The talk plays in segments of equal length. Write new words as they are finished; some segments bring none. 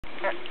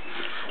Shouting.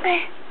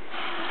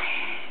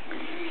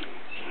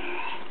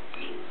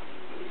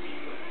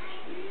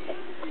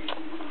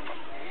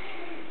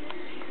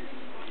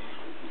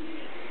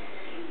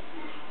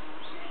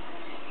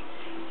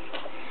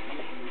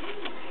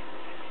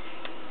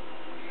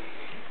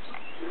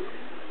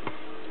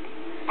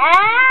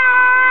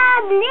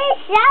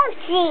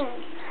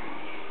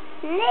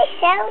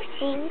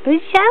 Shouting.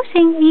 Who's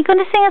shouting? Are you going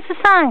to sing us a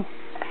song?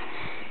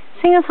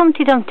 Sing us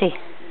Humpty Dumpty.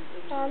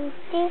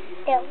 Humpty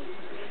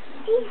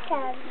Dumpty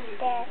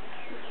Dumpty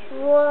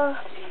was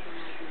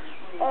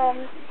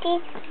Humpty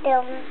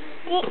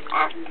Dumpty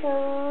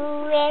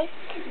accurate.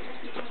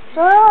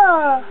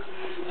 Oh.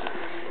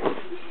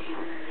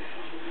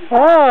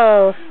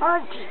 Oh.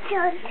 Humpty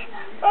Dumpty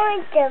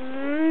on the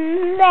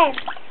map.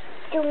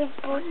 Don't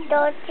put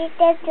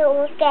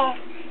that.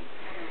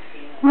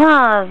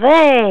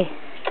 Marvey.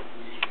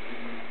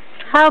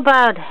 How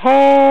about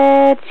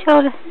head,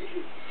 shoulder?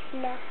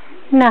 No.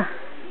 No.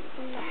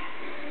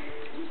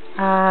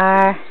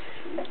 No.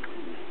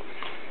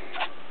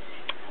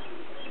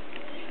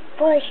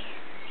 Boys.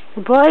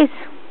 The boys?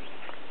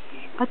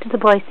 What do the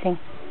boys sing?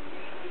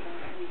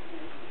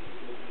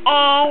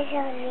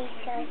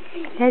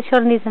 Head,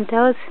 shoulder, knees and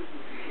toes.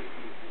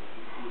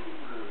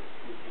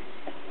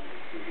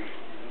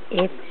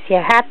 If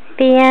you're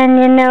happy and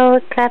you know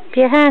it, clap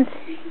your hands.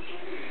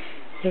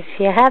 If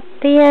you're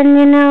happy and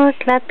you know it,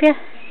 clap your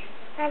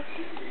hands.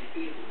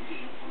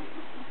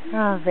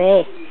 Oh,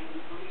 vey.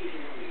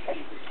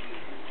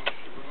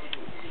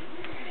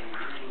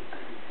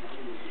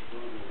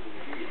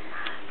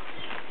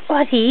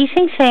 What are you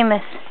eating,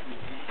 Seamus?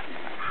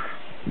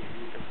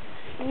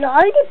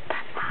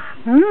 Lollipop.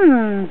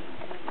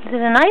 Is it a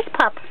nice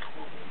pop?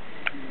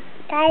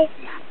 Nice.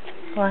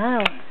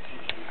 Wow.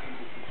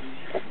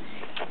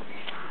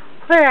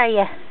 Where are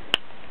you?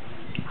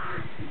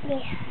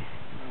 Yeah.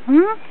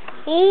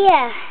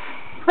 Yeah.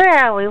 Where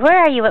are we? Where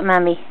are you with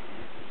Mommy?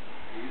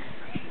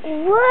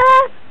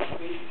 We're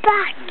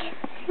back.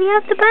 We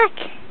out the back.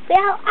 We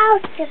are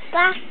out the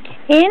back.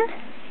 In?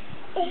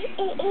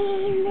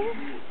 In.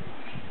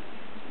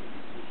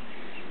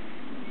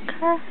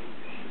 Car.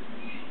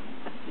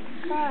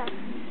 Car.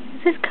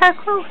 Is this car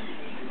crow?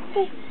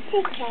 This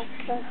car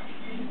crow.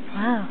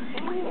 Wow.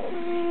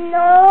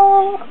 No.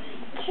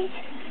 It's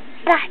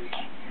back.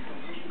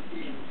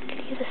 Can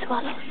you hear the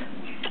swallows?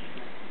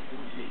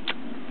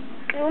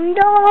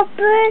 No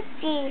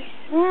birdies.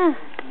 Yeah.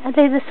 Are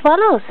they the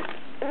swallows?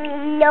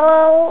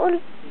 No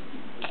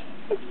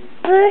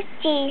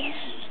birdies.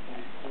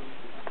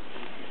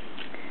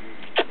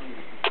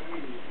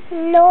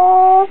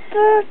 No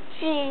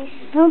birdies.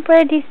 No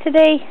birdies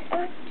today.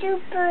 Not two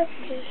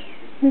birdies.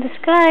 In the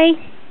sky.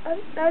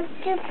 Not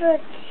two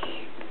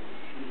birdies.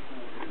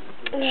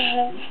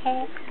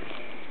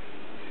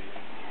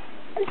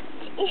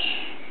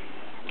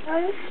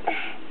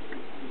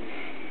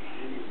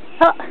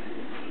 Oh.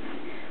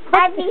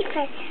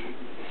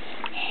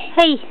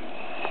 Hey.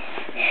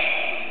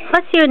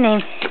 What's your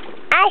name?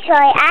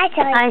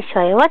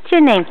 Aisha. What's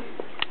your name?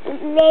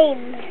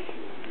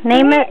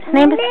 Name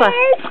is what?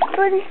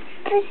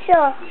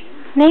 Bristol.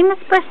 Name is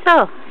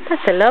Bristol.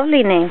 That's a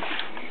lovely name.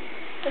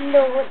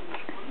 No.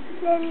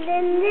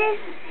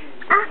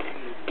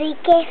 Be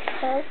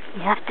careful.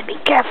 You have to be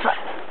careful.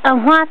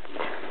 And what's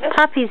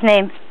Poppy's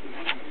name?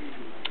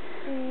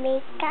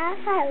 Mika.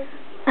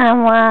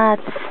 And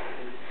what's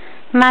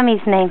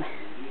Mommy's name?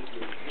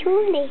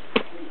 Julie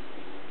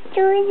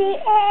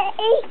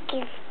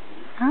Aiken.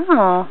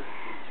 Oh.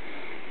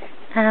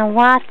 And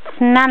what's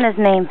Nana's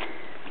name?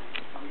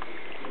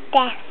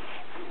 Steph.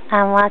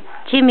 And what's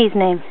Jimmy's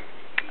name?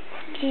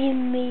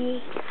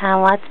 Jimmy.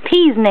 And what's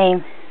P's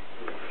name?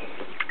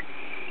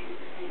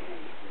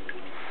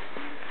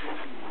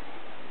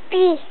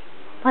 P.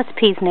 What's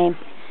P's name?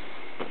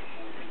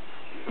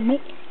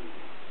 Mick.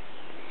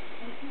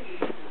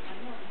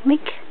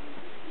 Mika.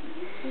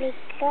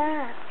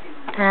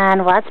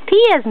 And what's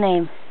Pia's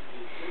name?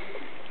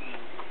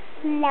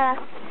 No.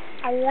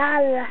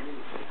 Lala.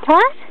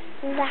 What?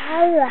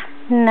 Lala.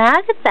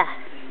 Nagata.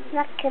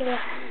 Nakala.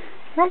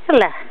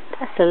 Nakala.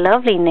 That's a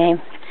lovely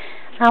name.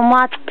 And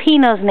what's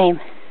Pino's name?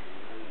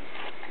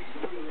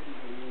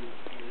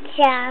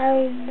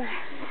 Jam.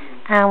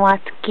 And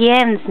what's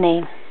Gien's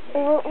name?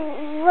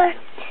 What's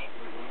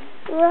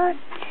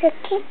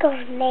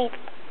Kiko's name?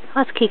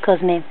 What's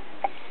Kiko's name?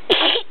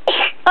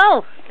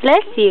 Oh,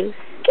 bless you.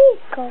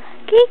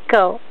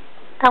 Kiko.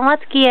 And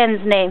what's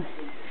Gien's name?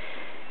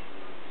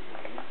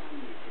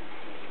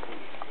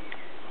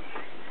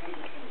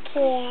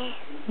 Yeah.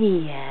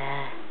 Yeah.